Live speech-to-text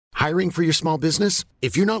Hiring for your small business?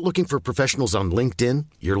 If you're not looking for professionals on LinkedIn,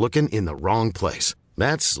 you're looking in the wrong place.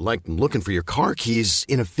 That's like looking for your car keys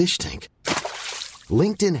in a fish tank.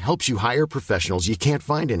 LinkedIn helps you hire professionals you can't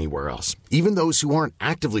find anywhere else, even those who aren't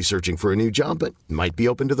actively searching for a new job but might be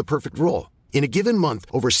open to the perfect role. In a given month,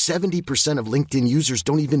 over 70% of LinkedIn users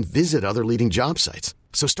don't even visit other leading job sites.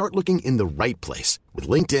 So start looking in the right place. With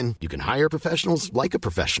LinkedIn, you can hire professionals like a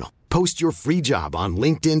professional. Post your free job on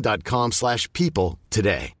linkedin.com/people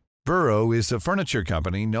today. Burrow is a furniture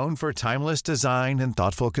company known for timeless design and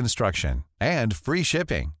thoughtful construction and free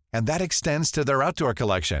shipping, and that extends to their outdoor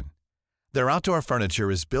collection. Their outdoor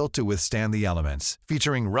furniture is built to withstand the elements,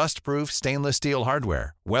 featuring rust-proof stainless steel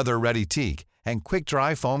hardware, weather-ready teak, and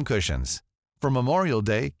quick-dry foam cushions. For Memorial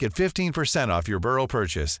Day, get 15% off your Burrow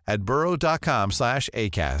purchase at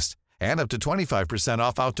burrow.com/ACAST and up to 25%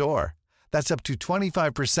 off outdoor. That's up to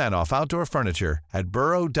 25% off outdoor furniture at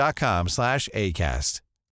burrow.com/ACAST.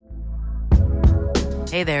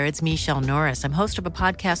 Hey there, it's Michelle Norris. I'm host of a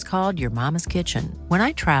podcast called Your Mama's Kitchen. When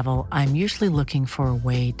I travel, I'm usually looking for a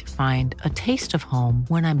way to find a taste of home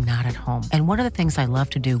when I'm not at home. And one of the things I love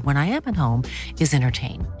to do when I am at home is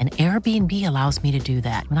entertain. And Airbnb allows me to do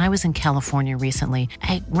that. When I was in California recently,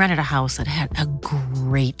 I rented a house that had a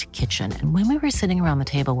great kitchen. And when we were sitting around the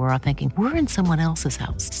table, we're all thinking, we're in someone else's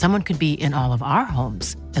house. Someone could be in all of our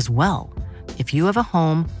homes as well. If you have a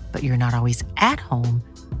home, but you're not always at home,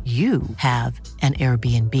 you have an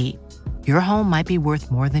Airbnb. Your home might be worth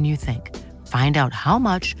more than you think. Find out how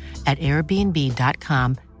much at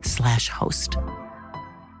airbnb.com/host.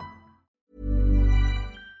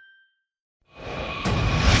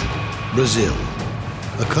 Brazil,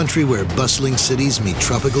 a country where bustling cities meet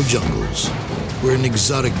tropical jungles, where an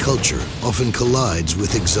exotic culture often collides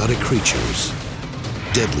with exotic creatures,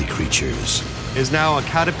 deadly creatures. Is now a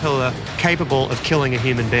caterpillar capable of killing a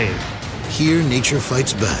human being. Here, nature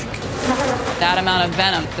fights back. That amount of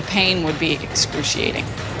venom, the pain would be excruciating.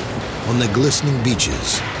 On the glistening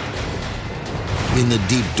beaches, in the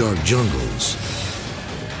deep, dark jungles,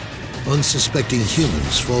 unsuspecting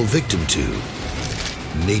humans fall victim to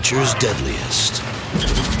nature's deadliest.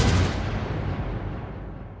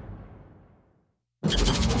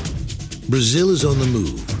 Brazil is on the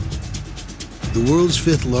move. The world's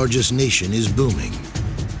fifth largest nation is booming.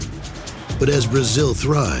 But as Brazil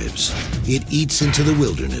thrives, it eats into the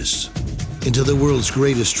wilderness, into the world's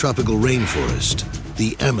greatest tropical rainforest,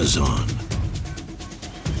 the Amazon.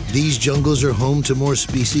 These jungles are home to more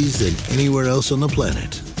species than anywhere else on the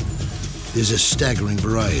planet. There's a staggering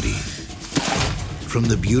variety, from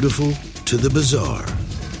the beautiful to the bizarre.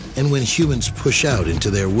 And when humans push out into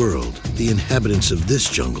their world, the inhabitants of this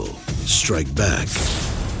jungle strike back.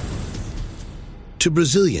 To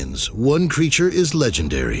Brazilians, one creature is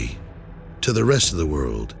legendary. To the rest of the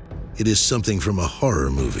world, it is something from a horror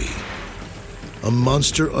movie. A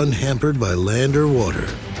monster unhampered by land or water.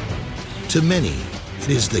 To many, it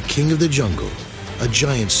is the king of the jungle, a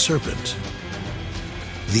giant serpent,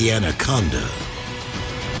 the anaconda.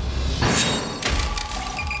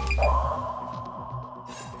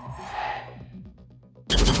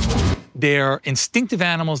 They're instinctive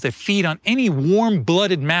animals that feed on any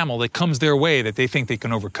warm-blooded mammal that comes their way that they think they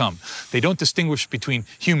can overcome. They don't distinguish between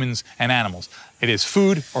humans and animals. It is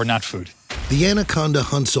food or not food. The anaconda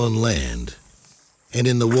hunts on land and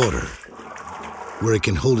in the water, where it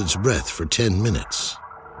can hold its breath for 10 minutes.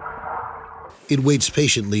 It waits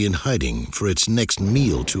patiently in hiding for its next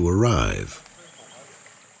meal to arrive.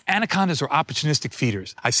 Anacondas are opportunistic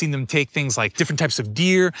feeders. I've seen them take things like different types of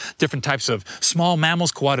deer, different types of small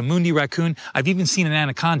mammals, coatimundi raccoon. I've even seen an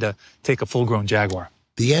anaconda take a full-grown jaguar.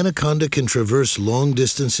 The anaconda can traverse long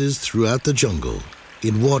distances throughout the jungle,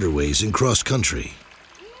 in waterways and cross-country.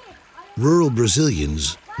 Rural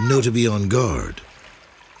Brazilians know to be on guard,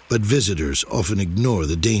 but visitors often ignore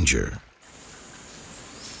the danger.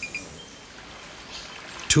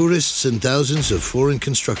 Tourists and thousands of foreign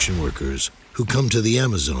construction workers who come to the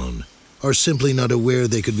Amazon are simply not aware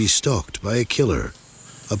they could be stalked by a killer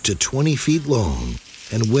up to 20 feet long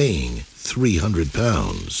and weighing 300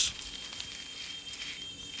 pounds.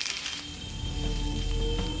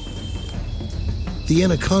 The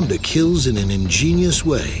anaconda kills in an ingenious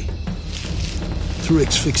way. Through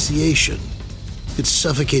asphyxiation, it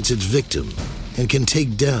suffocates its victim and can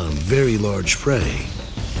take down very large prey.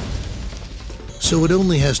 So it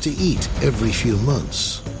only has to eat every few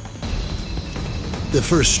months. The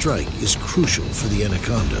first strike is crucial for the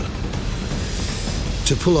anaconda.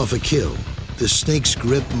 To pull off a kill, the snake's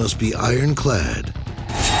grip must be ironclad.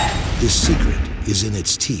 The secret is in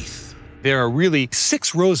its teeth. There are really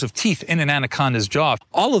 6 rows of teeth in an anaconda's jaw,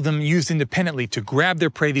 all of them used independently to grab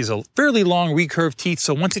their prey. These are fairly long, recurved teeth,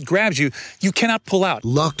 so once it grabs you, you cannot pull out.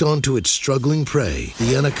 Locked onto its struggling prey,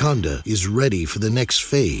 the anaconda is ready for the next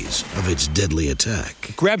phase of its deadly attack.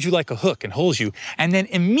 It grabs you like a hook and holds you, and then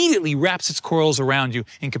immediately wraps its coils around you,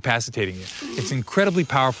 incapacitating you. It's incredibly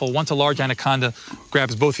powerful. Once a large anaconda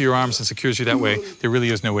grabs both of your arms and secures you that way, there really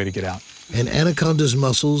is no way to get out. An anaconda's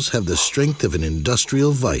muscles have the strength of an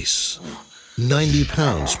industrial vice. 90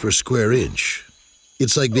 pounds per square inch.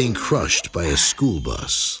 It's like being crushed by a school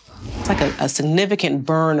bus. It's like a significant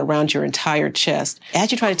burn around your entire chest.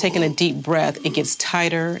 As you try to take in a deep breath, it gets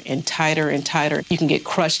tighter and tighter and tighter. You can get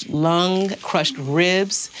crushed lung, crushed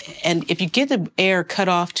ribs. And if you get the air cut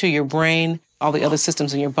off to your brain, all the other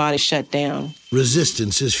systems in your body shut down.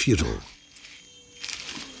 Resistance is futile.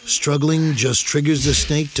 Struggling just triggers the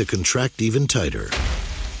snake to contract even tighter.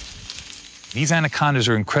 These anacondas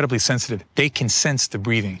are incredibly sensitive. They can sense the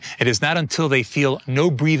breathing. It is not until they feel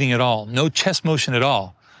no breathing at all, no chest motion at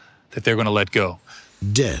all, that they're going to let go.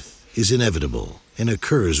 Death is inevitable and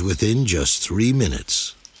occurs within just 3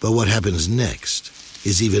 minutes. But what happens next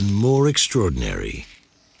is even more extraordinary.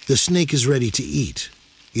 The snake is ready to eat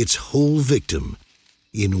its whole victim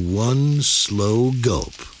in one slow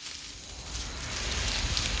gulp.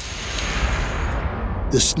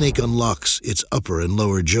 The snake unlocks its upper and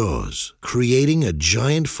lower jaws, creating a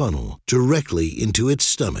giant funnel directly into its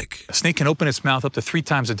stomach. A snake can open its mouth up to 3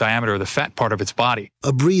 times the diameter of the fat part of its body.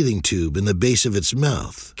 A breathing tube in the base of its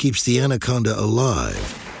mouth keeps the anaconda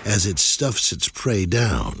alive as it stuffs its prey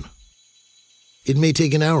down. It may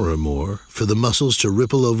take an hour or more for the muscles to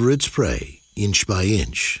ripple over its prey, inch by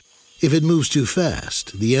inch. If it moves too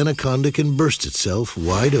fast, the anaconda can burst itself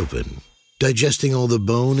wide open. Digesting all the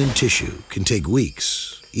bone and tissue can take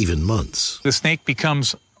weeks, even months. The snake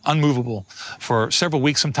becomes unmovable for several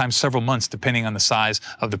weeks, sometimes several months, depending on the size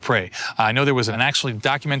of the prey. I know there was an actually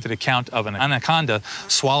documented account of an anaconda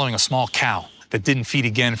swallowing a small cow that didn't feed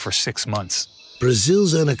again for 6 months.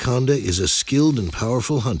 Brazil's anaconda is a skilled and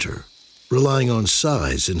powerful hunter, relying on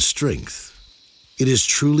size and strength. It is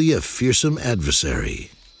truly a fearsome adversary.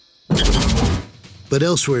 But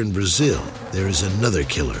elsewhere in Brazil, there is another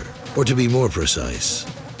killer. Or to be more precise,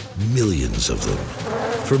 millions of them.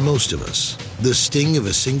 For most of us, the sting of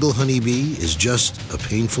a single honeybee is just a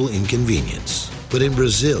painful inconvenience. But in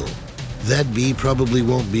Brazil, that bee probably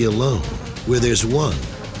won't be alone. Where there's one,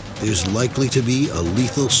 there's likely to be a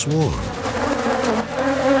lethal swarm.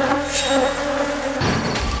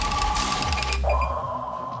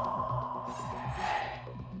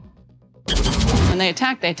 When they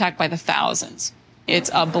attack by the thousands. It's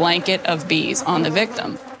a blanket of bees on the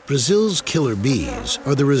victim. Brazil's killer bees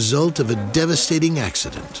are the result of a devastating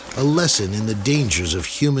accident, a lesson in the dangers of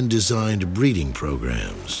human-designed breeding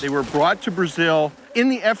programs. They were brought to Brazil in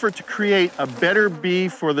the effort to create a better bee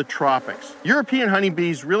for the tropics. European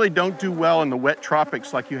honeybees really don't do well in the wet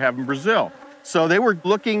tropics like you have in Brazil. So they were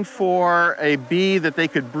looking for a bee that they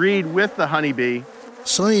could breed with the honeybee.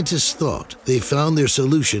 Scientists thought they found their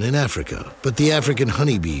solution in Africa, but the African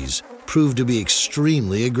honeybees proved to be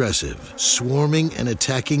extremely aggressive, swarming and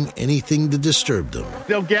attacking anything that disturbed them.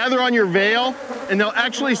 They'll gather on your veil, and they'll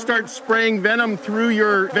actually start spraying venom through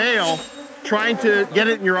your veil, trying to get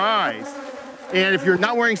it in your eyes. And if you're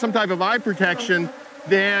not wearing some type of eye protection,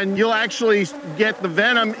 then you'll actually get the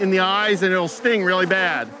venom in the eyes and it'll sting really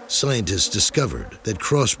bad. Scientists discovered that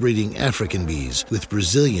crossbreeding African bees with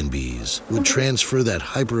Brazilian bees would transfer that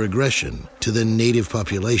hyperaggression to the native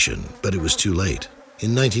population, but it was too late.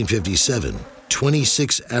 In 1957,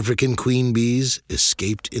 26 African queen bees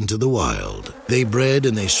escaped into the wild. They bred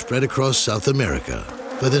and they spread across South America.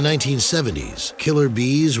 By the 1970s, killer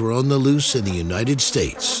bees were on the loose in the United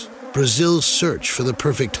States. Brazil's search for the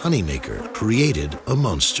perfect honeymaker created a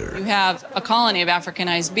monster. You have a colony of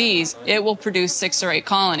Africanized bees. It will produce 6 or 8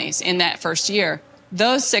 colonies in that first year.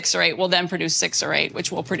 Those 6 or 8 will then produce 6 or 8,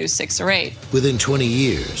 which will produce 6 or 8. Within 20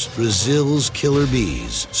 years, Brazil's killer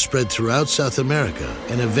bees spread throughout South America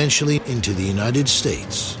and eventually into the United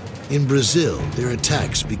States. In Brazil, their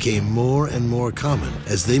attacks became more and more common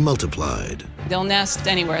as they multiplied. They'll nest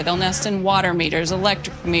anywhere. They'll nest in water meters,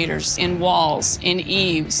 electric meters, in walls, in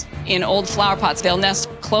eaves, in old flower pots. They'll nest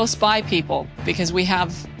close by people because we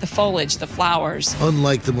have the foliage, the flowers.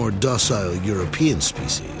 Unlike the more docile European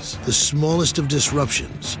species, the smallest of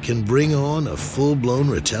disruptions can bring on a full-blown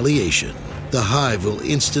retaliation. The hive will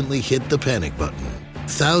instantly hit the panic button.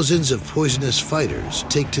 Thousands of poisonous fighters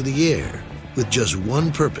take to the air with just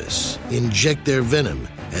one purpose: inject their venom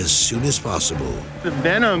as soon as possible. The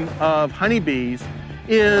venom of honeybees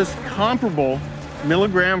is comparable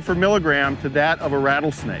milligram for milligram to that of a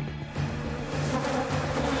rattlesnake.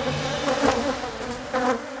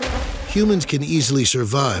 Humans can easily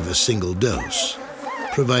survive a single dose,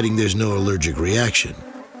 providing there's no allergic reaction.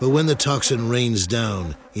 But when the toxin rains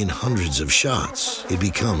down in hundreds of shots, it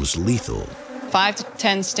becomes lethal. 5 to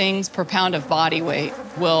 10 stings per pound of body weight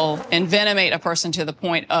will envenomate a person to the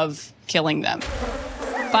point of killing them.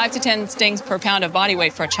 5 to 10 stings per pound of body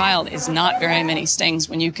weight for a child is not very many stings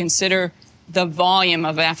when you consider the volume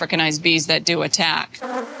of Africanized bees that do attack.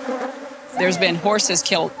 There's been horses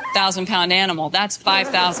killed, 1,000-pound animal. That's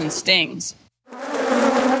 5,000 stings.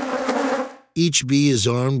 Each bee is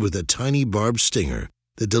armed with a tiny barbed stinger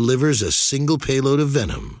that delivers a single payload of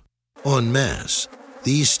venom. En masse,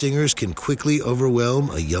 these stingers can quickly overwhelm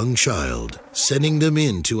a young child, sending them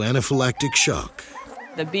into anaphylactic shock.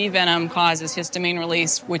 The bee venom causes histamine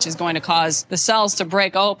release, which is going to cause the cells to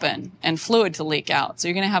break open and fluid to leak out. So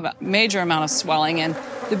you're going to have a major amount of swelling, and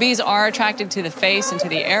the bees are attracted to the face and to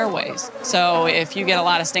the airways. So if you get a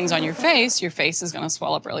lot of stings on your face is going to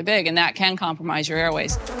swell up really big, and that can compromise your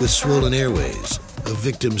airways. With swollen airways, a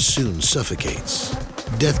victim soon suffocates.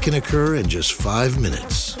 Death can occur in just 5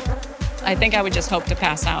 minutes. I think I would just hope to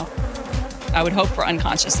pass out. I would hope for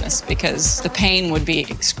unconsciousness because the pain would be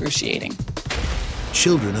excruciating.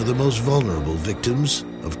 Children are the most vulnerable victims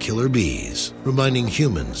of killer bees, reminding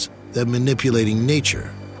humans that manipulating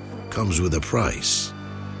nature comes with a price.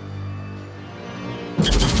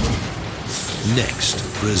 Next,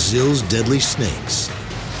 Brazil's deadly snakes.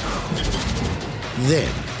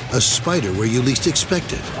 Then, a spider where you least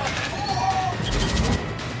expect it.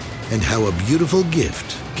 And how a beautiful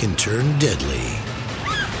gift can turn deadly.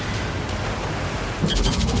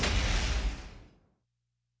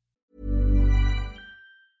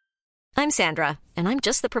 I'm Sandra, and I'm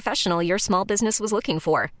just the professional your small business was looking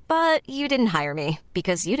for. But you didn't hire me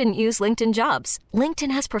because you didn't use LinkedIn Jobs.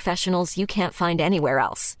 LinkedIn has professionals you can't find anywhere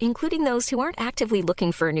else, including those who aren't actively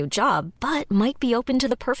looking for a new job, but might be open to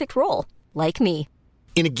the perfect role, like me.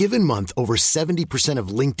 In a given month, over 70% of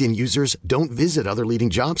LinkedIn users don't visit other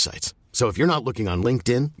leading job sites. So if you're not looking on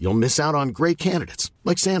LinkedIn, you'll miss out on great candidates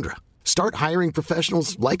like Sandra. Start hiring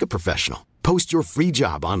professionals like a professional. Post your free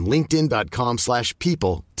job on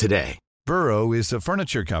linkedin.com/people today. Burrow is a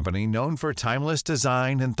furniture company known for timeless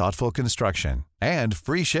design and thoughtful construction and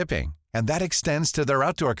free shipping, and that extends to their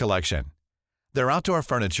outdoor collection. Their outdoor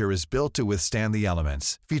furniture is built to withstand the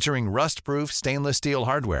elements, featuring rust-proof stainless steel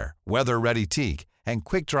hardware, weather-ready teak, and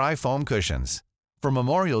quick-dry foam cushions. For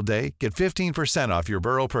Memorial Day, get 15% off your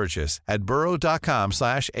Burrow purchase at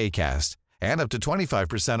burrow.com/acast and up to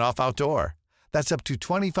 25% off outdoor. That's up to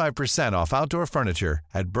 25% off outdoor furniture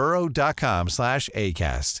at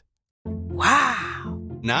burrow.com/acast. Wow.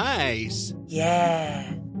 Nice.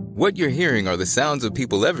 Yeah. What you're hearing are the sounds of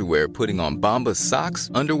people everywhere putting on Bombas socks,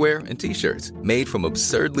 underwear, and T-shirts made from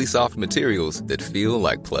absurdly soft materials that feel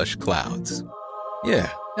like plush clouds.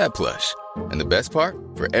 Yeah, that plush. And the best part?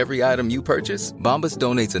 For every item you purchase, Bombas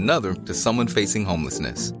donates another to someone facing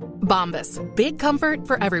homelessness. Bombas. Big comfort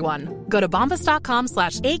for everyone. Go to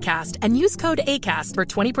bombas.com/ACAST and use code ACAST for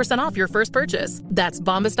 20% off your first purchase. That's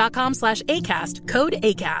bombas.com/ACAST, code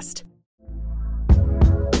ACAST.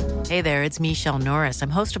 Hey there, it's Michelle Norris.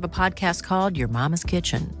 I'm host of a podcast called Your Mama's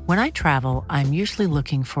Kitchen. When I travel, I'm usually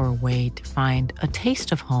looking for a way to find a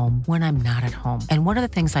taste of home when I'm not at home. And one of the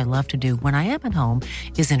things I love to do when I am at home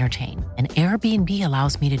is entertain. And Airbnb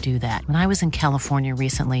allows me to do that. When I was in California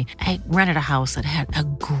recently, I rented a house that had a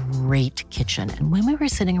great kitchen. And when we were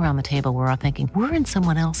sitting around the table, we're all thinking, we're in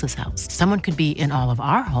someone else's house. Someone could be in all of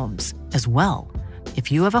our homes as well.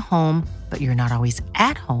 If you have a home, but you're not always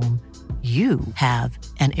at home, you have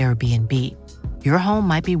an Airbnb. Your home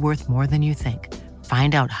might be worth more than you think.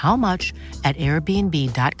 Find out how much at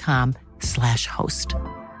airbnb.com/host.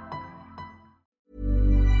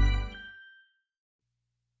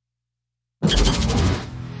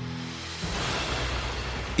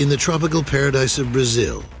 In the tropical paradise of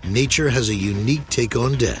Brazil, nature has a unique take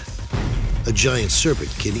on death. A giant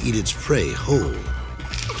serpent can eat its prey whole.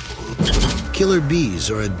 Killer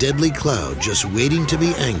bees are a deadly cloud just waiting to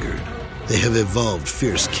be angered. They have evolved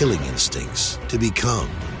fierce killing instincts to become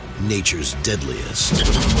nature's deadliest.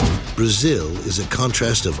 Brazil is a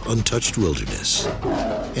contrast of untouched wilderness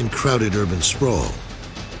and crowded urban sprawl.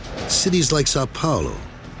 Cities like Sao Paulo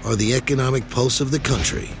are the economic pulse of the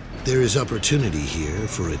country. There is opportunity here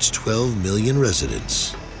for its 12 million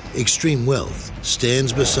residents. Extreme wealth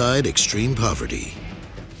stands beside extreme poverty.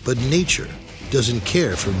 But nature doesn't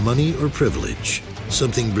care for money or privilege,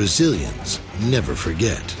 something Brazilians never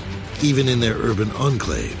forget. Even in their urban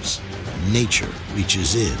enclaves, nature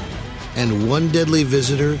reaches in. And one deadly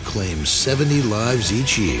visitor claims 70 lives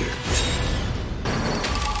each year.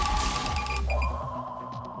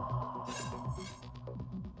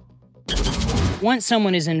 Once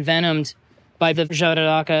someone is envenomed by the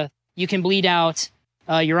jararaca, you can bleed out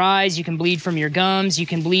your eyes, you can bleed from your gums, you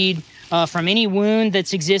can bleed from any wound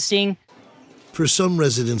that's existing. For some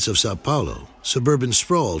residents of Sao Paulo, suburban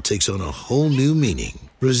sprawl takes on a whole new meaning.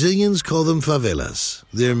 Brazilians call them favelas.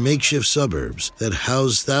 They're makeshift suburbs that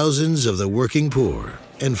house thousands of the working poor.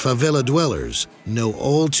 And favela dwellers know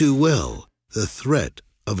all too well the threat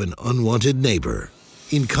of an unwanted neighbor.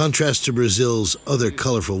 In contrast to Brazil's other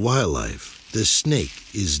colorful wildlife, the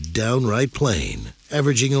snake is downright plain,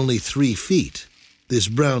 averaging only 3 feet. This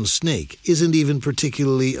brown snake isn't even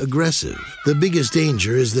particularly aggressive. The biggest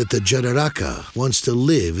danger is that the jararaca wants to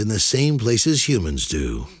live in the same place as humans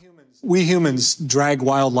do. We humans drag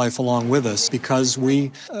wildlife along with us because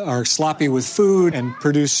we are sloppy with food and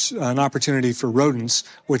produce an opportunity for rodents,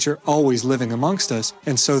 which are always living amongst us.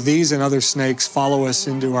 And so these and other snakes follow us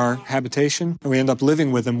into our habitation, and we end up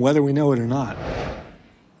living with them whether we know it or not.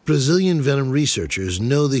 Brazilian venom researchers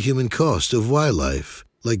know the human cost of wildlife,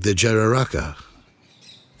 like the jararaca.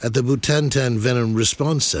 At the Butantan Venom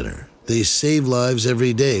Response Center, they save lives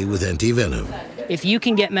every day with anti-venom. If you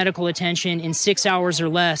can get medical attention in 6 hours or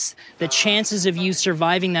less, the chances of you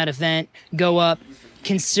surviving that event go up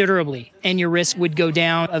considerably, and your risk would go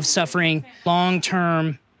down of suffering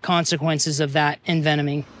long-term consequences of that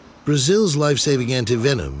envenoming. Brazil's life-saving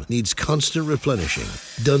antivenom needs constant replenishing,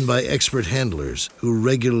 done by expert handlers who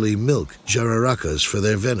regularly milk jararacas for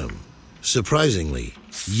their venom. Surprisingly,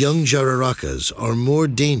 young jararacas are more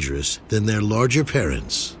dangerous than their larger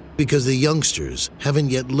parents, because the youngsters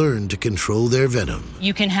haven't yet learned to control their venom.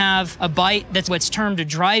 You can have a bite that's what's termed a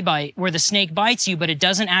dry bite, where the snake bites you, but it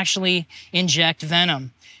doesn't actually inject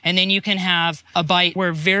venom. And then you can have a bite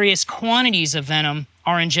where various quantities of venom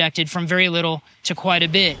are injected, from very little to quite a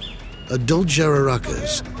bit. Adult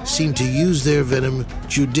jararacas seem to use their venom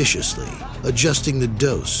judiciously, adjusting the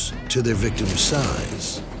dose to their victim's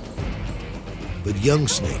size. But young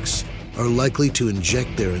snakes are likely to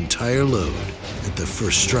inject their entire load at the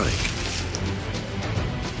first strike.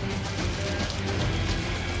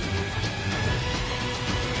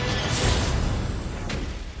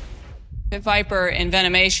 Viper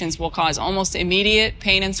envenomations will cause almost immediate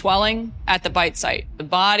pain and swelling at the bite site. The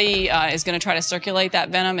body is going to try to circulate that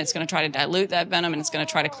venom, it's going to try to dilute that venom, and it's going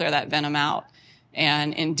to try to clear that venom out.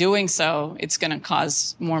 And in doing so, it's going to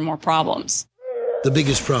cause more and more problems. The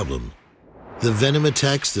biggest problem: the venom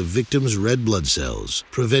attacks the victim's red blood cells,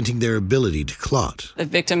 preventing their ability to clot. The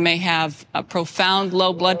victim may have a profound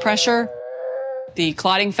low blood pressure. The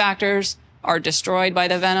clotting factors are destroyed by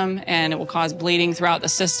the venom, and it will cause bleeding throughout the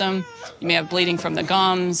system. You may have bleeding from the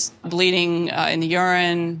gums, bleeding in the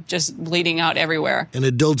urine, just bleeding out everywhere. An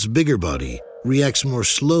adult's bigger body reacts more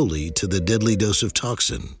slowly to the deadly dose of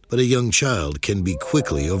toxin, but a young child can be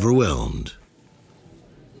quickly overwhelmed.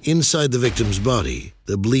 Inside the victim's body,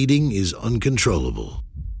 the bleeding is uncontrollable.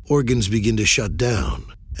 Organs begin to shut down,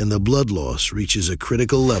 and the blood loss reaches a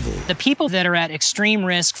critical level. The people that are at extreme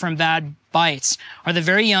risk from bad bites are the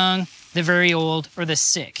very young, the very old, or the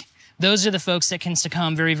sick. Those are the folks that can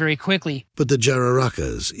succumb very, very quickly. But the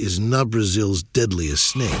jararacas is not Brazil's deadliest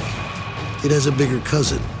snake. It has a bigger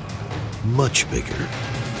cousin, much bigger.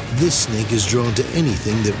 This snake is drawn to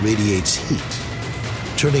anything that radiates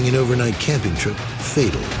heat, turning an overnight camping trip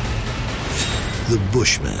fatal. The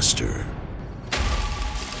Bushmaster.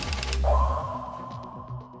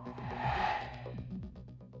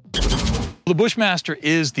 The Bushmaster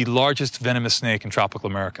is the largest venomous snake in tropical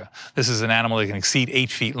America. This is an animal that can exceed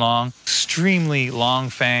 8 feet long, extremely long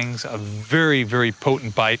fangs, a very, very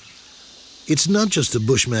potent bite. It's not just the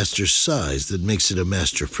Bushmaster's size that makes it a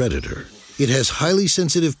master predator. It has highly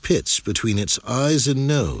sensitive pits between its eyes and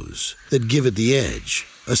nose that give it the edge,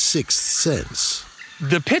 a sixth sense.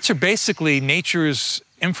 The pits are basically nature's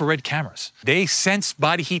infrared cameras. They sense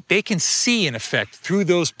body heat. They can see, in effect, through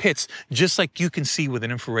those pits, just like you can see with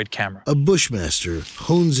an infrared camera. A Bushmaster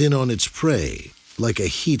hones in on its prey like a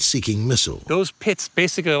heat-seeking missile. Those pits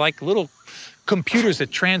basically are like little computers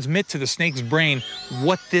that transmit to the snake's brain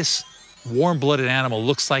what this warm-blooded animal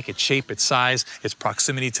looks like, its shape, its size, its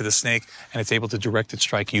proximity to the snake, and it's able to direct its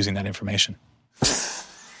strike using that information.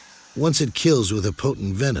 Once it kills with a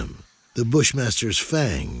potent venom, the Bushmaster's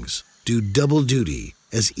fangs do double duty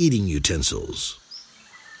as eating utensils.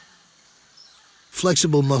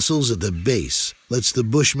 Flexible muscles at the base lets the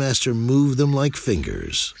Bushmaster move them like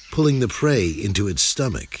fingers, pulling the prey into its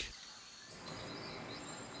stomach.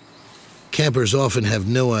 Campers often have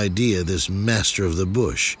no idea this master of the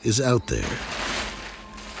bush is out there.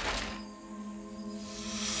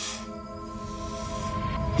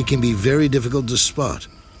 It can be very difficult to spot,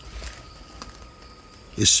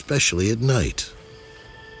 especially at night.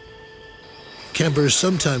 Campers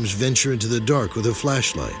sometimes venture into the dark with a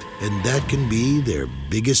flashlight, and that can be their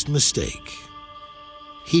biggest mistake.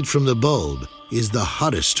 Heat from the bulb is the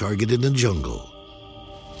hottest target in the jungle.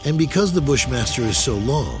 And because the Bushmaster is so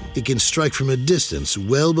long, it can strike from a distance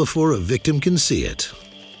well before a victim can see it.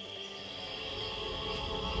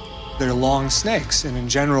 They're long snakes, and in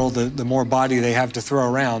general, the more body they have to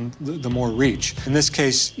throw around, the more reach. In this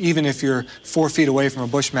case, even if you're 4 feet away from a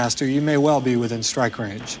Bushmaster, you may well be within strike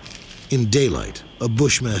range. In daylight, a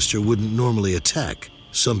Bushmaster wouldn't normally attack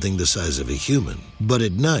something the size of a human. But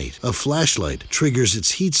at night, a flashlight triggers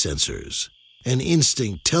its heat sensors, and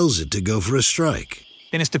instinct tells it to go for a strike.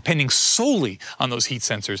 Then it's depending solely on those heat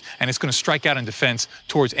sensors, and it's going to strike out in defense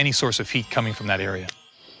towards any source of heat coming from that area.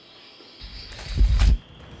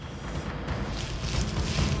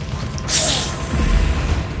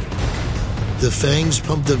 The fangs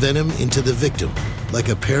pump the venom into the victim like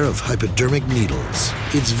a pair of hypodermic needles.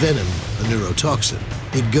 It's venom, a neurotoxin.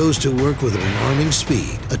 It goes to work with alarming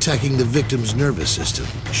speed, attacking the victim's nervous system,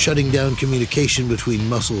 shutting down communication between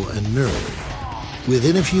muscle and nerve.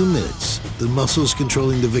 Within a few minutes, the muscles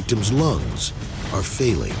controlling the victim's lungs are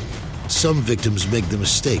failing. Some victims make the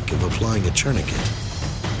mistake of applying a tourniquet,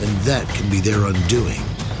 and that can be their undoing.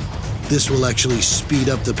 This will actually speed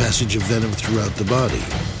up the passage of venom throughout the body.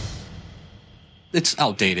 It's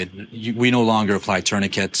outdated. We no longer apply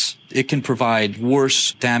tourniquets. It can provide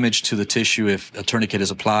worse damage to the tissue if a tourniquet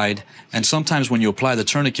is applied. And sometimes when you apply the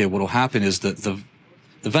tourniquet, what will happen is that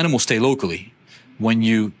the venom will stay locally. When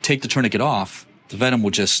you take the tourniquet off, the venom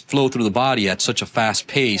will just flow through the body at such a fast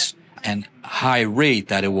pace and high rate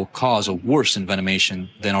that it will cause a worse envenomation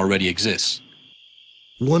than already exists.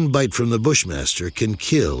 One bite from the Bushmaster can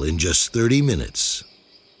kill in just 30 minutes.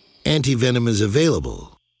 Antivenom is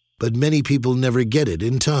available, but many people never get it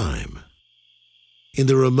in time. In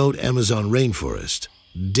the remote Amazon rainforest,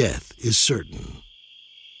 death is certain.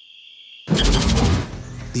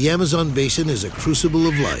 The Amazon basin is a crucible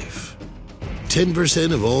of life.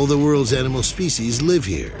 10% of all the world's animal species live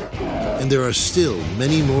here, and there are still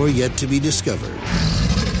many more yet to be discovered.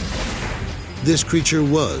 This creature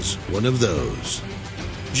was one of those.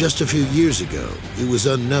 Just a few years ago, it was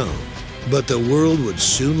unknown, but the world would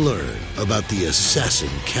soon learn about the assassin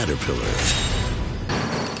caterpillar.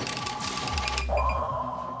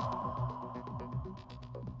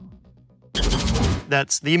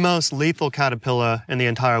 That's the most lethal caterpillar in the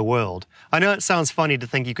entire world. I know it sounds funny to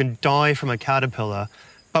think you can die from a caterpillar,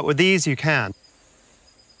 but with these you can.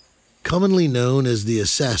 Commonly known as the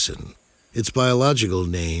assassin, its biological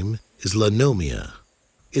name is Lanomia.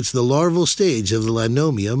 It's the larval stage of the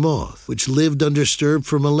Lanomia moth, which lived undisturbed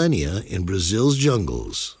for millennia in Brazil's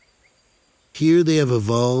jungles. Here they have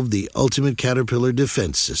evolved the ultimate caterpillar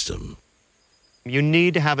defense system. You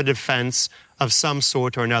need to have a defense of some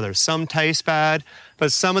sort or another. Some taste bad,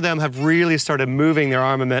 but some of them have really started moving their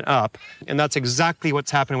armament up. And that's exactly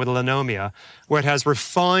what's happened with Lanomia, where it has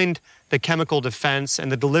refined the chemical defense and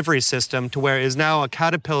the delivery system to where it is now a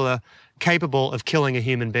caterpillar capable of killing a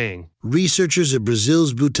human being. Researchers at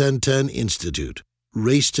Brazil's Butantan Institute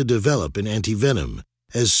raced to develop an antivenom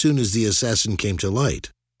as soon as the assassin came to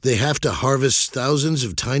light. They have to harvest thousands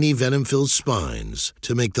of tiny venom-filled spines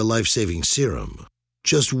to make the life-saving serum.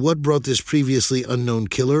 Just what brought this previously unknown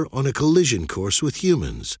killer on a collision course with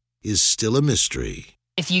humans is still a mystery.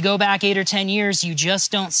 If you go back 8 or 10 years, you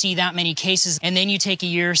just don't see that many cases. And then you take a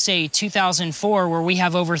year, say 2004, where we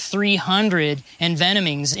have over 300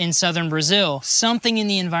 envenomings in southern Brazil. Something in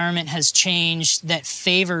the environment has changed that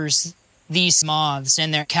favors these moths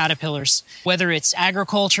and their caterpillars. Whether it's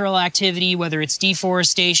agricultural activity, whether it's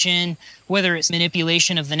deforestation, whether it's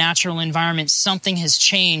manipulation of the natural environment, something has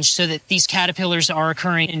changed so that these caterpillars are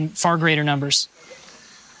occurring in far greater numbers.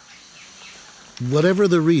 Whatever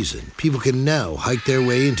the reason, people can now hike their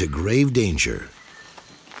way into grave danger.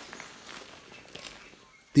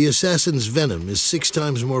 The assassin's venom is 6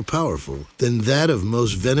 times more powerful than that of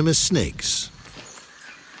most venomous snakes.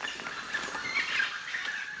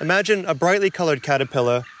 Imagine a brightly colored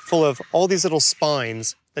caterpillar full of all these little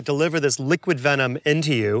spines that deliver this liquid venom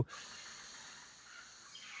into you.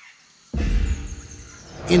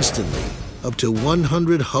 Instantly, up to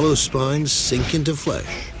 100 hollow spines sink into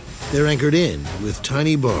flesh. They're anchored in with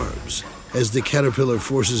tiny barbs as the caterpillar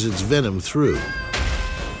forces its venom through.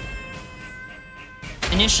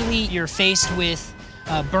 Initially, you're faced with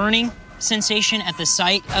a burning sensation at the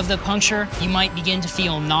site of the puncture. You might begin to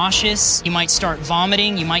feel nauseous. You might start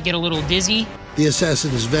vomiting. You might get a little dizzy. The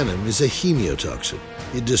assassin's venom is a hemiotoxin.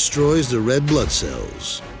 It destroys the red blood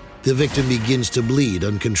cells. The victim begins to bleed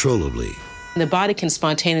uncontrollably. The body can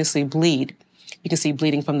spontaneously bleed. You can see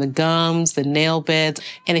bleeding from the gums, the nail beds.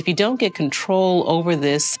 And if you don't get control over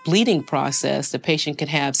this bleeding process, the patient can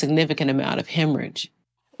have significant amount of hemorrhage.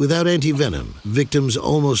 Without antivenom, victims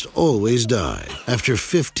almost always die after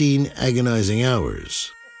 15 agonizing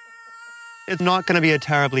hours. It's not going to be a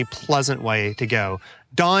terribly pleasant way to go.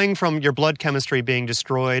 Dying from your blood chemistry being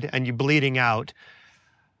destroyed and you bleeding out,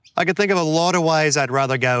 I could think of a lot of ways I'd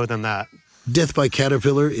rather go than that. Death by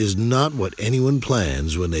caterpillar is not what anyone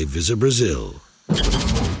plans when they visit Brazil.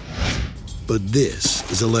 But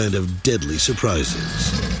this is a land of deadly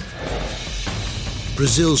surprises.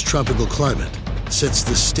 Brazil's tropical climate sets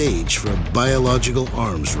the stage for a biological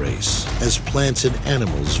arms race as plants and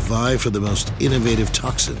animals vie for the most innovative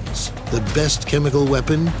toxins. The best chemical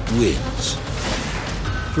weapon wins.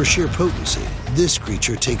 For sheer potency, this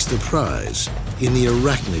creature takes the prize in the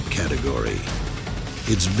arachnid category.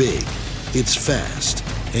 It's big, it's fast,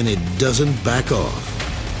 and it doesn't back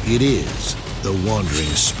off. It is the wandering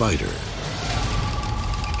spider.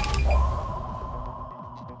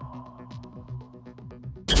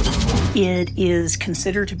 It is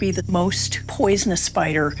considered to be the most poisonous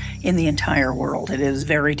spider in the entire world. It is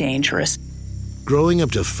very dangerous. Growing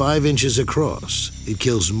up to 5 inches across, it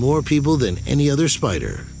kills more people than any other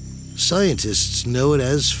spider. Scientists know it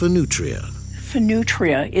as Phenutria.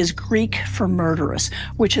 Phenutria is Greek for murderous,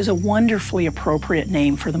 which is a wonderfully appropriate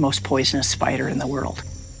name for the most poisonous spider in the world.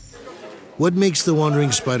 What makes the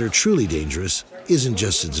wandering spider truly dangerous isn't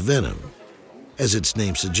just its venom. As its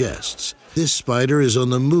name suggests, this spider is on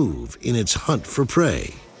the move in its hunt for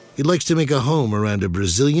prey. It likes to make a home around a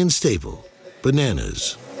Brazilian staple,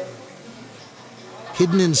 bananas.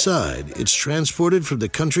 Hidden inside, it's transported from the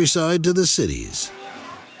countryside to the cities,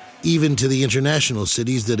 even to the international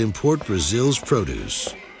cities that import Brazil's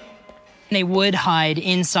produce. They would hide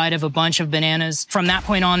inside of a bunch of bananas. From that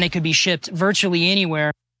point on, they could be shipped virtually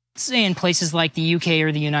anywhere, say in places like the UK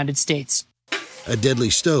or the United States. A deadly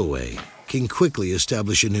stowaway can quickly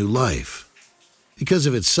establish a new life. Because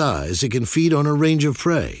of its size, it can feed on a range of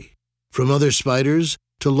prey, from other spiders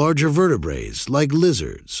to larger vertebrates like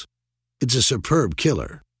lizards. It's a superb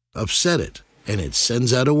killer. Upset it, and it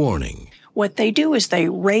sends out a warning. What they do is they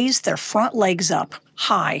raise their front legs up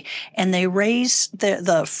high, and they raise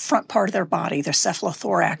the front part of their body, their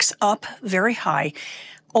cephalothorax, up very high,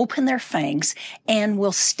 open their fangs, and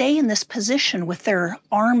will stay in this position with their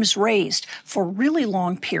arms raised for really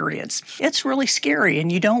long periods. It's really scary,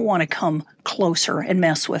 and you don't want to come closer and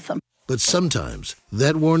mess with them. But sometimes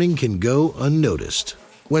that warning can go unnoticed.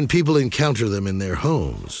 When people encounter them in their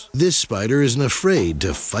homes, this spider isn't afraid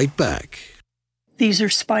to fight back. These are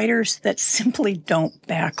spiders that simply don't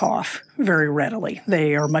back off very readily.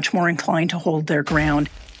 They are much more inclined to hold their ground.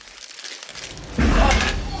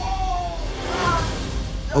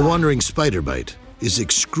 A wandering spider bite is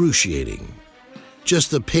excruciating.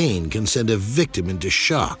 Just the pain can send a victim into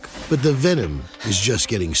shock, but the venom is just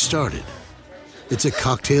getting started. It's a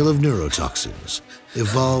cocktail of neurotoxins,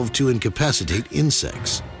 evolved to incapacitate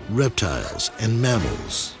insects, reptiles, and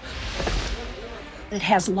mammals. It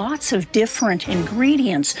has lots of different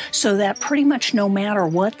ingredients so that pretty much no matter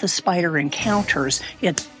what the spider encounters,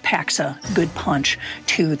 it packs a good punch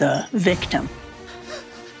to the victim.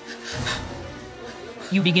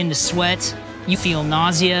 You begin to sweat, you feel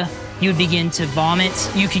nausea, you begin to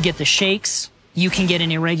vomit, you could get the shakes, you can get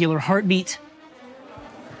an irregular heartbeat.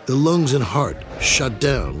 The lungs and heart shut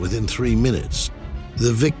down within 3 minutes.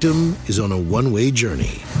 The victim is on a one-way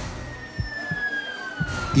journey.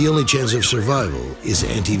 The only chance of survival is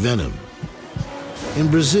antivenom. In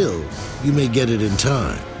Brazil, you may get it in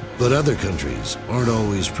time, but other countries aren't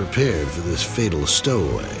always prepared for this fatal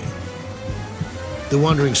stowaway. The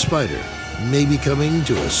wandering spider may be coming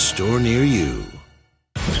to a store near you.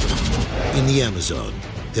 In the Amazon,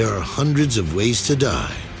 there are hundreds of ways to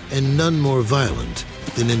die, and none more violent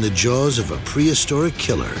than in the jaws of a prehistoric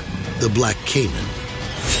killer, the black caiman.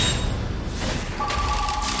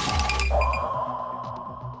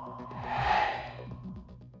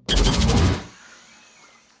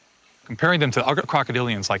 Comparing them to other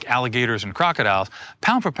crocodilians like alligators and crocodiles,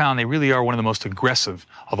 pound for pound, they really are one of the most aggressive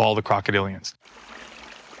of all the crocodilians.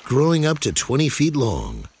 Growing up to 20 feet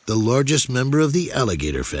long, the largest member of the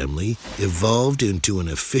alligator family evolved into an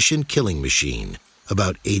efficient killing machine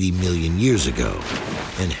about 80 million years ago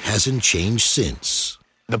and hasn't changed since.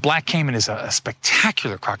 The black caiman is a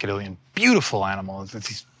spectacular crocodilian, beautiful animal. It's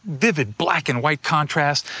these vivid black and white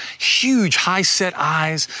contrast, huge high-set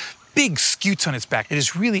eyes, big scutes on its back. It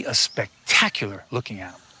is really a spectacular looking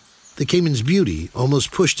animal. The caiman's beauty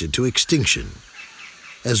almost pushed it to extinction,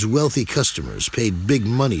 as wealthy customers paid big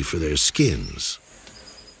money for their skins.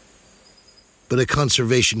 But a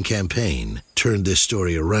conservation campaign turned this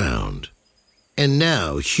story around. And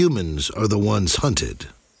now humans are the ones hunted.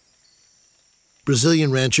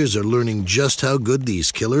 Brazilian ranchers are learning just how good these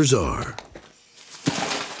killers are.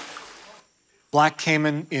 Black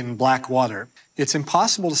caiman in black water. It's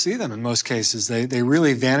impossible to see them in most cases. They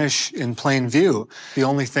really vanish in plain view. The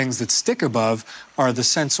only things that stick above are the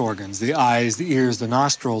sense organs, the eyes, the ears, the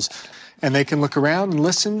nostrils. And they can look around and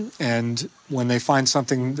listen, and when they find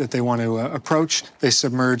something that they want to approach, they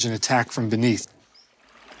submerge and attack from beneath.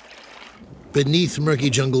 Beneath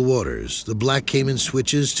murky jungle waters, the black caiman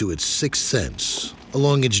switches to its sixth sense.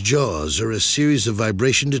 Along its jaws are a series of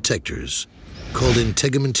vibration detectors called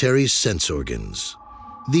integumentary sense organs.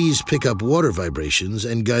 These pick up water vibrations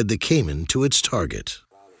and guide the caiman to its target.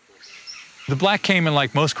 The black caiman,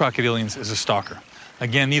 like most crocodilians, is a stalker.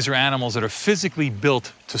 Again, these are animals that are physically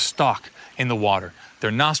built to stalk in the water. Their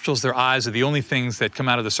nostrils, their eyes are the only things that come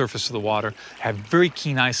out of the surface of the water, have very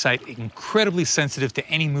keen eyesight, incredibly sensitive to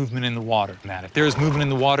any movement in the water. If there is movement in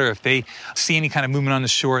the water, if they see any kind of movement on the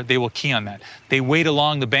shore, they will key on that. They wait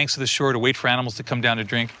along the banks of the shore to wait for animals to come down to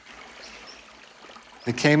drink.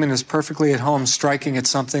 The caiman is perfectly at home striking at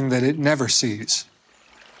something that it never sees.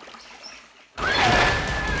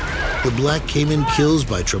 The black caiman kills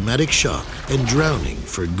by traumatic shock and drowning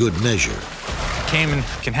for good measure. Caiman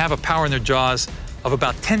can have a power in their jaws of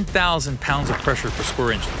about 10,000 pounds of pressure per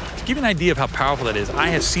square inch. To give you an idea of how powerful that is, I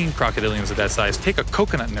have seen crocodilians of that size take a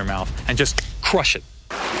coconut in their mouth and just crush it.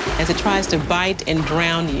 As it tries to bite and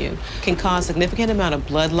drown you, can cause significant amount of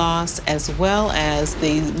blood loss, as well as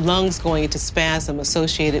the lungs going into spasm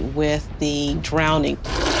associated with the drowning.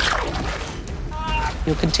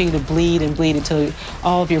 You'll continue to bleed and bleed until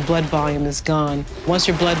all of your blood volume is gone. Once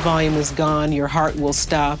your blood volume is gone, your heart will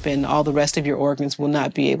stop and all the rest of your organs will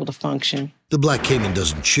not be able to function. The black caiman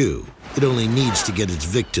doesn't chew. It only needs to get its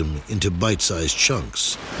victim into bite-sized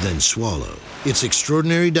chunks, then swallow. Its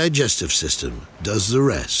extraordinary digestive system does the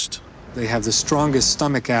rest. They have the strongest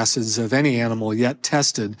stomach acids of any animal yet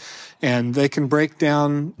tested, and they can break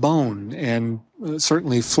down bone and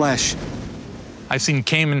certainly flesh. I've seen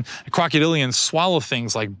caiman crocodilians swallow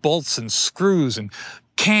things like bolts and screws and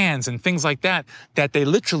cans and things like that, that they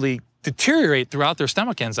literally deteriorate throughout their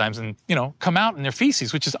stomach enzymes and, come out in their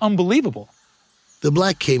feces, which is unbelievable. The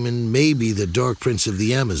black caiman may be the dark prince of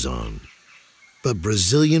the Amazon, but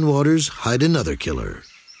Brazilian waters hide another killer.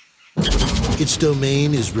 Its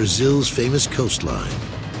domain is Brazil's famous coastline,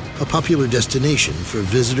 a popular destination for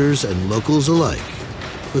visitors and locals alike.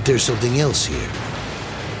 But there's something else here.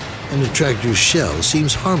 An attractor's shell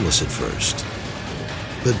seems harmless at first,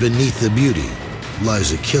 but beneath the beauty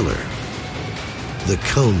lies a killer, the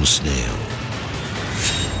cone snail.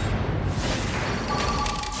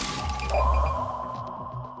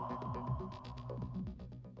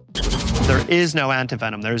 There is no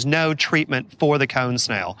antivenom. There's no treatment for the cone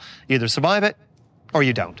snail. You either survive it or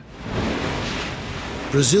you don't.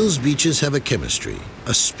 Brazil's beaches have a chemistry,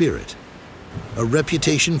 a spirit, a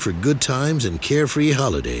reputation for good times and carefree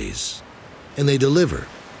holidays. And they deliver,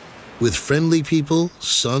 with friendly people,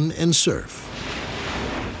 sun and surf.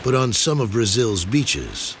 But on some of Brazil's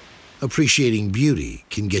beaches, appreciating beauty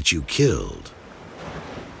can get you killed.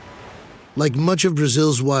 Like much of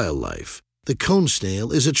Brazil's wildlife, the cone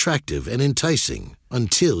snail is attractive and enticing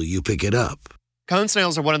until you pick it up. Cone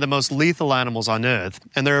snails are one of the most lethal animals on Earth,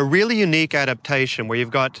 and they're a really unique adaptation where you've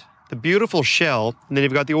got the beautiful shell, and then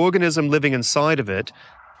you've got the organism living inside of it.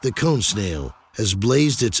 The cone snail has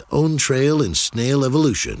blazed its own trail in snail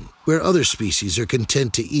evolution. Where other species are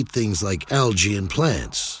content to eat things like algae and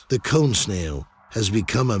plants, the cone snail has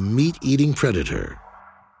become a meat-eating predator.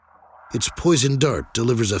 Its poison dart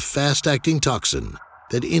delivers a fast-acting toxin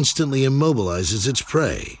that instantly immobilizes its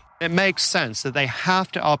prey. It makes sense that they have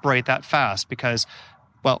to operate that fast because,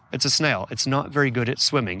 well, it's a snail. It's not very good at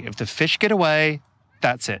swimming. If the fish get away,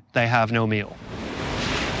 that's it. They have no meal.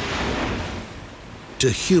 To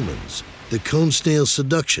humans, the cone snail's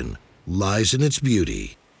seduction lies in its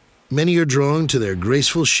beauty. Many are drawn to their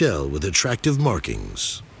graceful shell with attractive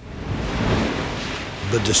markings.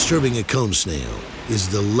 But disturbing a cone snail is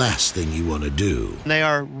the last thing you want to do. They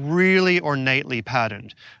are really ornately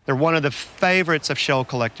patterned. They're one of the favorites of shell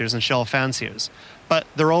collectors and shell fanciers, but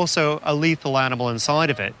they're also a lethal animal inside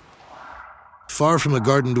of it. Far from a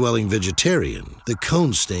garden-dwelling vegetarian, the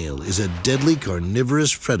cone snail is a deadly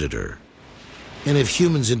carnivorous predator. And if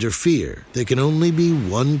humans interfere, there can only be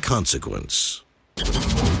one consequence.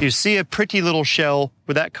 You see a pretty little shell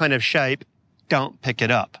with that kind of shape, don't pick it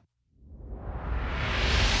up.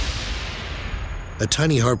 A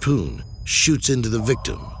tiny harpoon shoots into the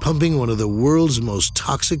victim, pumping one of the world's most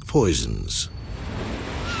toxic poisons.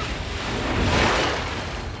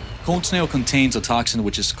 Cone snail contains a toxin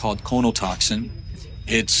which is called conotoxin.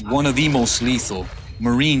 It's one of the most lethal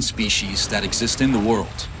marine species that exist in the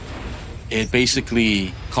world. It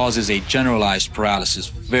basically causes a generalized paralysis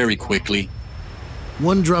very quickly.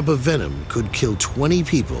 One drop of venom could kill 20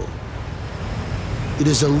 people. It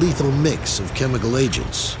is a lethal mix of chemical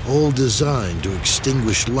agents, all designed to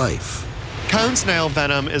extinguish life. Cone snail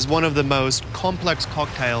venom is one of the most complex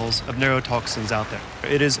cocktails of neurotoxins out there.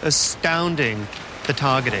 It is astounding, the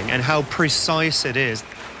targeting and how precise it is.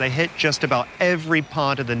 They hit just about every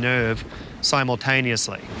part of the nerve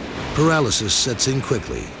simultaneously. Paralysis sets in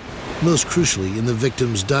quickly, most crucially in the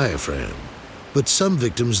victim's diaphragm. But some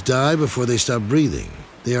victims die before they stop breathing.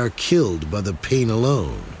 They are killed by the pain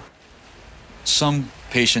alone. Some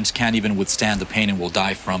patients can't even withstand the pain and will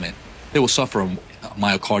die from it. They will suffer a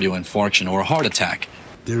myocardial infarction or a heart attack.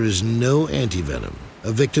 There is no antivenom.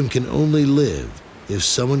 A victim can only live if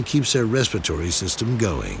someone keeps their respiratory system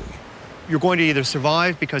going. You're going to either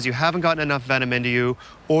survive because you haven't gotten enough venom into you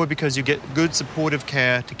or because you get good supportive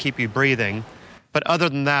care to keep you breathing. But other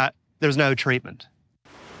than that, there's no treatment.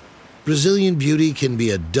 Brazilian beauty can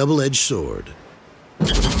be a double-edged sword.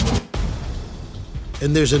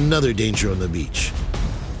 And there's another danger on the beach.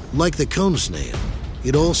 Like the cone snail,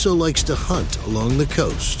 it also likes to hunt along the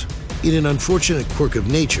coast. In an unfortunate quirk of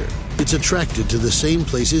nature, it's attracted to the same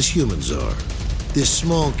places humans are. This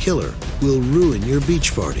small killer will ruin your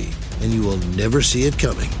beach party, and you will never see it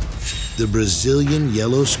coming. The Brazilian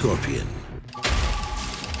yellow scorpion.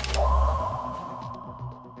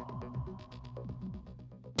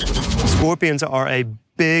 Scorpions are a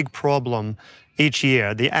big problem each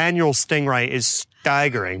year. The annual sting rate is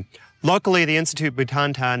staggering. Luckily, the Institut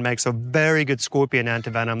Butantan makes a very good scorpion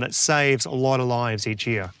antivenom that saves a lot of lives each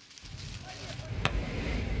year.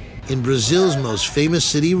 In Brazil's most famous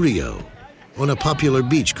city, Rio, on a popular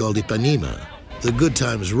beach called Ipanema, the good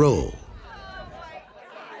times roll.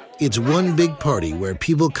 It's one big party where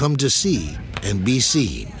people come to see and be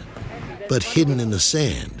seen. But hidden in the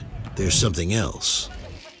sand, there's something else.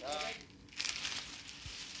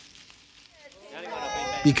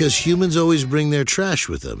 Because humans always bring their trash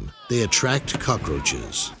with them, they attract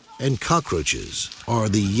cockroaches. And cockroaches are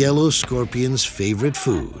the yellow scorpion's favorite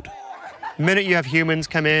food. The minute you have humans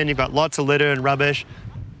come in, you've got lots of litter and rubbish,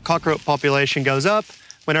 cockroach population goes up.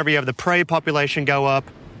 Whenever you have the prey population go up,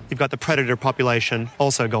 you've got the predator population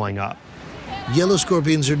also going up. Yellow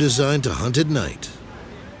scorpions are designed to hunt at night.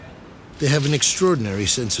 They have an extraordinary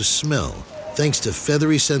sense of smell, thanks to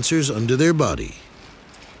feathery sensors under their body.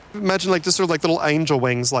 Imagine just sort of like little angel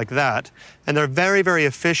wings like that, and they're very, very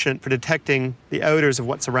efficient for detecting the odors of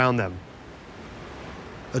what's around them.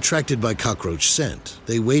 Attracted by cockroach scent,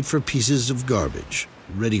 they wait for pieces of garbage,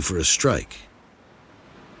 ready for a strike.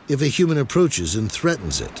 If a human approaches and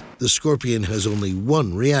threatens it, the scorpion has only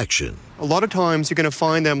one reaction. A lot of times you're going to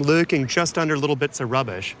find them lurking just under little bits of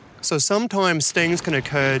rubbish. So sometimes stings can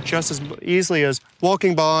occur just as easily as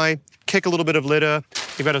walking by, kick a little bit of litter,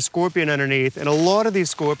 you've got a scorpion underneath, and a lot of these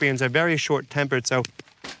scorpions are very short-tempered, so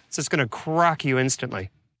it's just going to crack you instantly.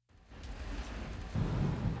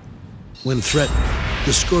 When threatened,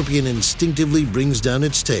 the scorpion instinctively brings down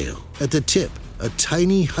its tail. At the tip, a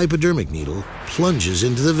tiny hypodermic needle plunges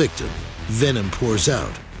into the victim. Venom pours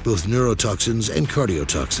out, both neurotoxins and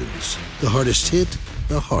cardiotoxins. The hardest hit,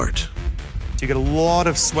 the heart. So you get a lot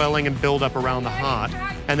of swelling and buildup around the heart,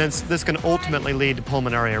 and then this can ultimately lead to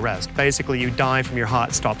pulmonary arrest. Basically, you die from your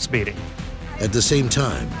heart stops beating. At the same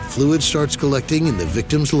time, fluid starts collecting in the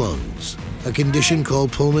victim's lungs, a condition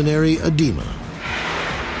called pulmonary edema.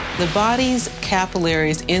 The body's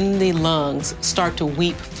capillaries in the lungs start to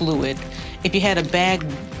weep fluid. If you had a bad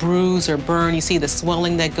bruise or burn, you see the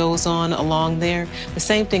swelling that goes on along there. The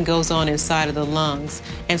same thing goes on inside of the lungs.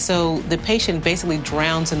 And so the patient basically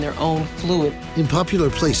drowns in their own fluid. In popular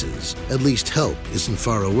places, at least help isn't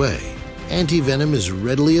far away. Antivenom is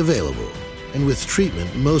readily available, and with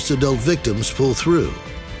treatment, most adult victims pull through.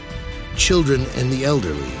 Children and the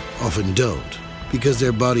elderly often don't, because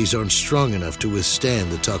their bodies aren't strong enough to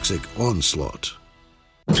withstand the toxic onslaught.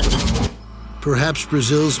 Perhaps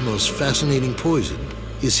Brazil's most fascinating poison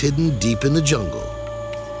is hidden deep in the jungle.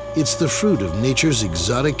 It's the fruit of nature's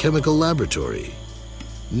exotic chemical laboratory.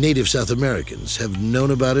 Native South Americans have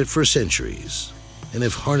known about it for centuries and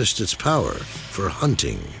have harnessed its power for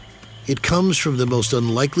hunting. It comes from the most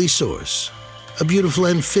unlikely source, a beautiful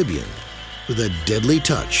amphibian with a deadly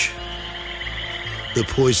touch, the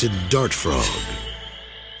poison dart frog.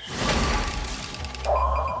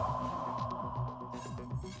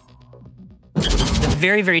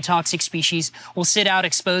 Very, very toxic species will sit out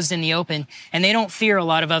exposed in the open, and they don't fear a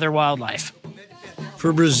lot of other wildlife.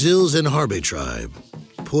 For Brazil's Enharbe tribe,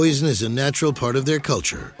 Poison is a natural part of their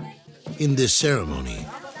culture. In this ceremony,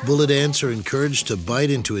 bullet ants are encouraged to bite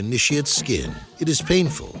into initiate's skin. It is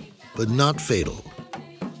painful, but not fatal.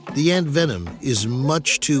 The ant venom is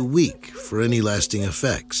much too weak for any lasting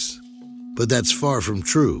effects. But that's far from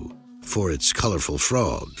true for its colorful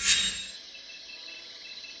frog.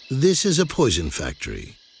 This is a poison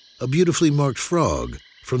factory, a beautifully marked frog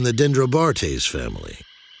from the Dendrobartes family.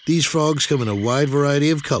 These frogs come in a wide variety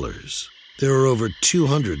of colors. There are over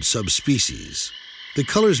 200 subspecies. The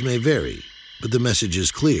colors may vary, but the message is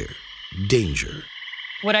clear: danger.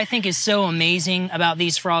 What I think is so amazing about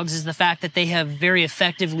these frogs is the fact that they have very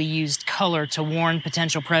effectively used color to warn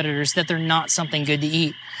potential predators that they're not something good to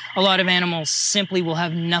eat. A lot of animals simply will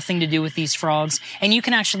have nothing to do with these frogs, and you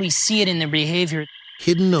can actually see it in their behavior.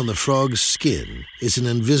 Hidden on the frog's skin is an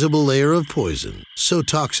invisible layer of poison, so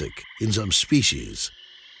toxic in some species.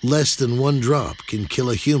 Less than 1 drop can kill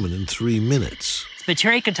a human in 3 minutes. The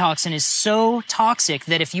Batrachatoxin is so toxic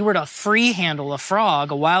that if you were to free handle a frog,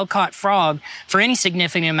 a wild-caught frog, for any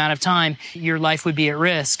significant amount of time, your life would be at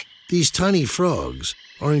risk. These tiny frogs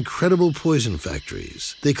are incredible poison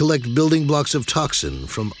factories. They collect building blocks of toxin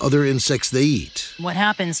from other insects they eat. What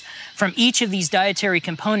happens from each of these dietary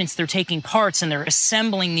components, they're taking parts and they're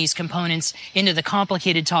assembling these components into the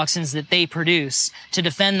complicated toxins that they produce to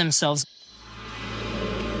defend themselves.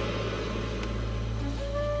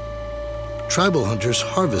 Tribal hunters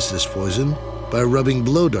harvest this poison by rubbing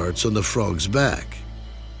blow darts on the frog's back.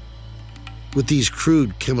 With these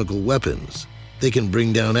crude chemical weapons, they can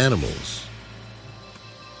bring down animals.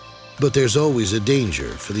 But there's always a danger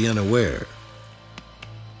for the unaware.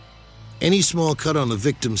 Any small cut on a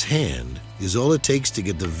victim's hand is all it takes to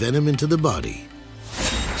get the venom into the body,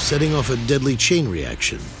 setting off a deadly chain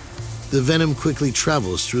reaction. The venom quickly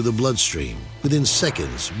travels through the bloodstream. Within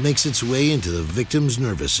seconds, makes its way into the victim's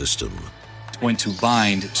nervous system. Going to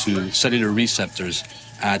bind to cellular receptors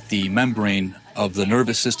at the membrane of the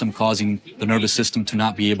nervous system, causing the nervous system to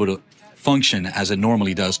not be able to function as it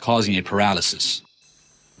normally does, causing a paralysis.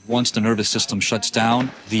 Once the nervous system shuts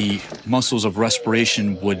down, the muscles of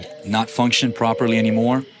respiration would not function properly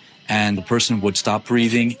anymore, and the person would stop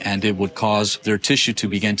breathing, and it would cause their tissue to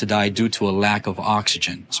begin to die due to a lack of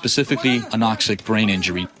oxygen, specifically anoxic brain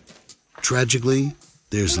injury. Tragically,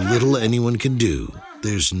 there's little anyone can do.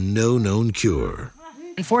 There's no known cure.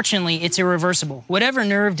 Unfortunately, it's irreversible. Whatever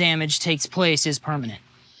nerve damage takes place is permanent.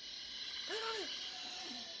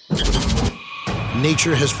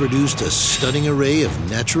 Nature has produced a stunning array of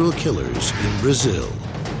natural killers in Brazil.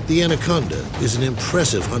 The anaconda is an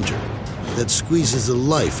impressive hunter that squeezes the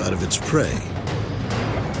life out of its prey.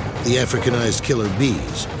 The Africanized killer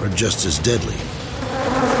bees are just as deadly.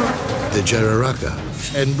 The jararaca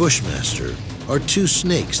and bushmaster are 2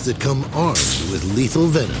 snakes that come armed with lethal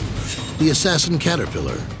venom. The assassin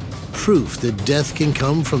caterpillar, proof that death can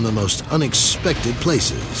come from the most unexpected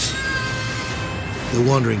places. The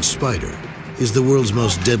wandering spider is the world's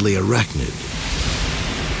most deadly arachnid.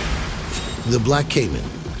 The black caiman,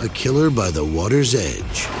 a killer by the water's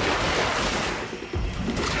edge.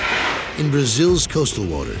 In Brazil's coastal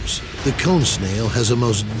waters, the cone snail has a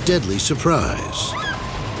most deadly surprise.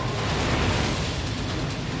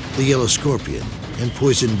 The yellow scorpion and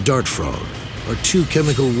poison dart frog are 2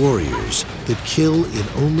 chemical warriors that kill in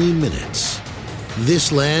only minutes.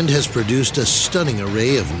 This land has produced a stunning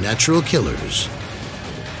array of natural killers.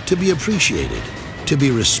 To be appreciated, to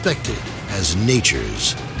be respected as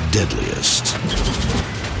nature's deadliest.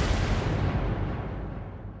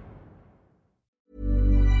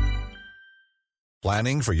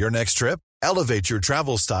 Planning for your next trip? Elevate your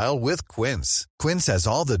travel style with Quince. Quince has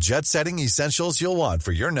all the jet-setting essentials you'll want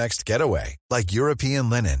for your next getaway, like European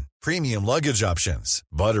linen, premium luggage options,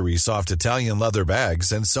 buttery soft Italian leather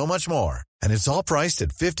bags, and so much more. And it's all priced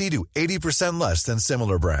at 50 to 80% less than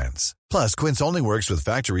similar brands. Plus, Quince only works with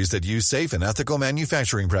factories that use safe and ethical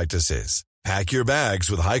manufacturing practices. Pack your bags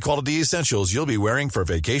with high-quality essentials you'll be wearing for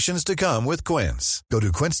vacations to come with Quince. Go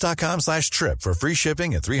to quince.com/trip for free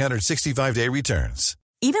shipping and 365-day returns.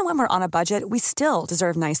 Even when we're on a budget, we still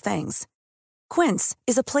deserve nice things. Quince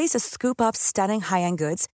is a place to scoop up stunning high-end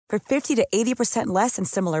goods for 50 to 80% less than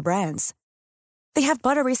similar brands. They have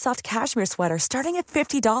buttery soft cashmere sweaters starting at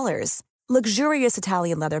 $50, luxurious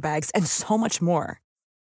Italian leather bags, and so much more.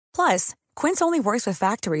 Plus, Quince only works with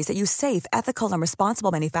factories that use safe, ethical, and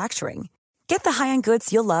responsible manufacturing. Get the high-end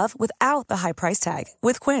goods you'll love without the high price tag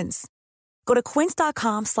with Quince. Go to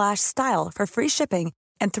quince.com/style for free shipping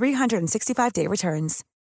and 365-day returns.